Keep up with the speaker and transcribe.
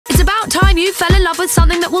time you fell in love with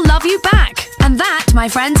something that will love you back. And that, my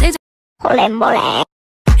friends, is...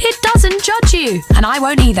 It doesn't judge you, and I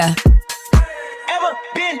won't either. Ever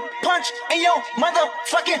been punched in your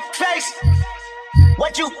motherfucking face?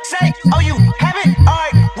 What you say? Oh, you haven't?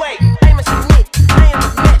 Alright, wait. I'm a submit. I am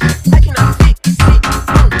a mess. I cannot fix it.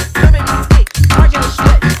 Rubbing my dick. Margin of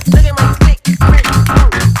sweat. Look at my dick.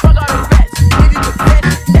 Fuck all the rest. If you confess,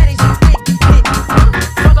 that is your dick.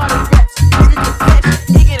 Fuck all the rest. If you confess,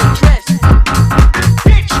 he get addressed.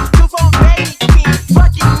 Bitch, 2-4 baby.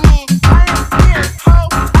 Fucking me. I am here. Ho,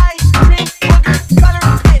 ice cream, booger, color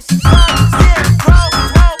piss. 5-0, roll,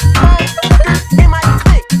 in my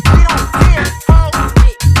clique. We don't fear. Ho,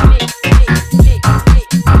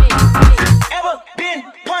 ever been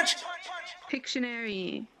punched?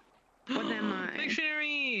 Pictionary. What am I?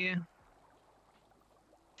 Dictionary.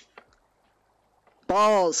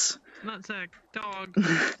 Balls. Nutsack. Dog.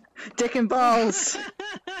 Dick and balls.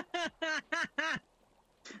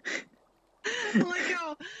 Like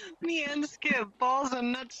how me and Skip balls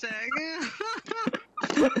and nutsack.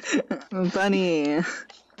 Funny.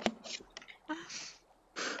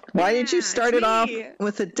 Why did you start it off me.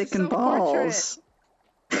 with a dick and balls?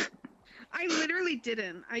 I literally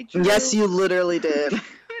didn't. I drew... Yes, you literally did. You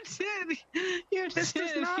did. You This did.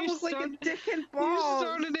 does not You look like a started- dick and You balls.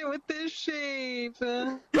 started it with this shape.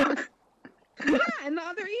 Yeah, and the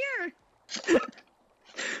other ear.